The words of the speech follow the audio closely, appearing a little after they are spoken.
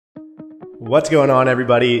What's going on,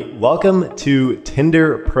 everybody? Welcome to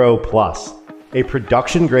Tinder Pro Plus, a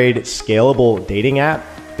production-grade scalable dating app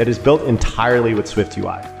that is built entirely with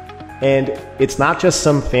SwiftUI. And it's not just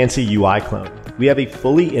some fancy UI clone. We have a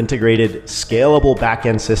fully integrated, scalable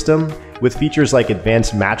backend system with features like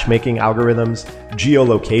advanced matchmaking algorithms,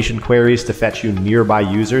 geolocation queries to fetch you nearby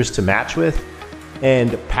users to match with,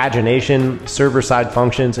 and pagination, server-side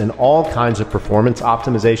functions, and all kinds of performance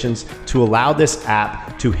optimizations to allow this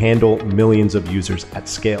app to handle millions of users at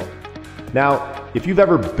scale. Now, if you've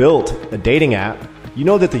ever built a dating app, you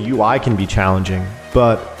know that the UI can be challenging,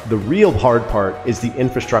 but the real hard part is the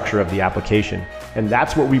infrastructure of the application. And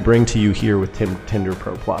that's what we bring to you here with Tinder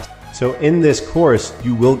Pro Plus. So in this course,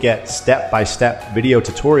 you will get step-by-step video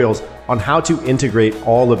tutorials on how to integrate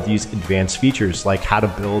all of these advanced features, like how to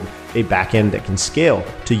build a backend that can scale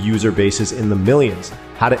to user bases in the millions,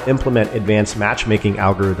 how to implement advanced matchmaking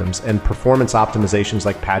algorithms and performance optimizations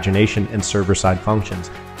like pagination and server-side functions.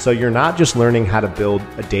 So you're not just learning how to build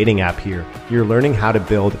a dating app here, you're learning how to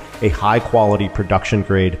build a high-quality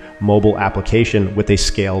production-grade mobile application with a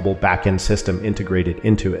scalable backend system integrated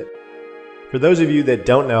into it. For those of you that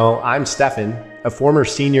don't know, I'm Stefan, a former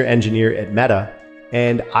senior engineer at Meta,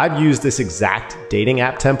 and I've used this exact dating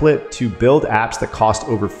app template to build apps that cost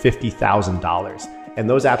over $50,000. And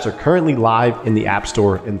those apps are currently live in the App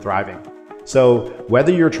Store and thriving. So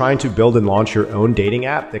whether you're trying to build and launch your own dating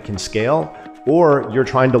app that can scale, or you're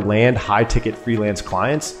trying to land high-ticket freelance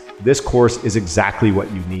clients, this course is exactly what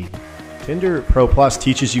you need. Tinder Pro Plus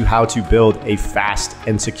teaches you how to build a fast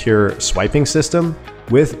and secure swiping system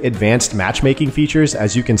with advanced matchmaking features.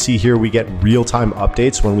 As you can see here, we get real-time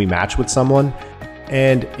updates when we match with someone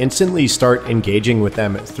and instantly start engaging with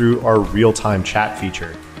them through our real-time chat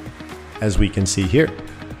feature, as we can see here.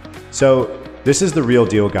 So this is the real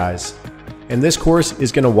deal, guys. And this course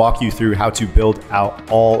is going to walk you through how to build out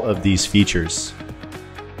all of these features.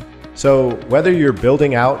 So whether you're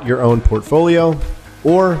building out your own portfolio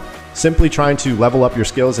or simply trying to level up your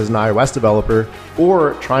skills as an iOS developer,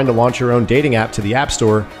 or trying to launch your own dating app to the App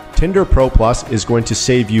Store, Tinder Pro Plus is going to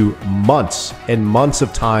save you months and months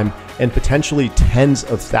of time and potentially tens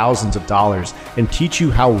of thousands of dollars and teach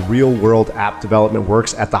you how real-world app development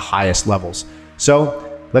works at the highest levels.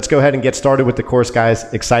 So let's go ahead and get started with the course,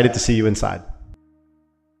 guys. Excited to see you inside.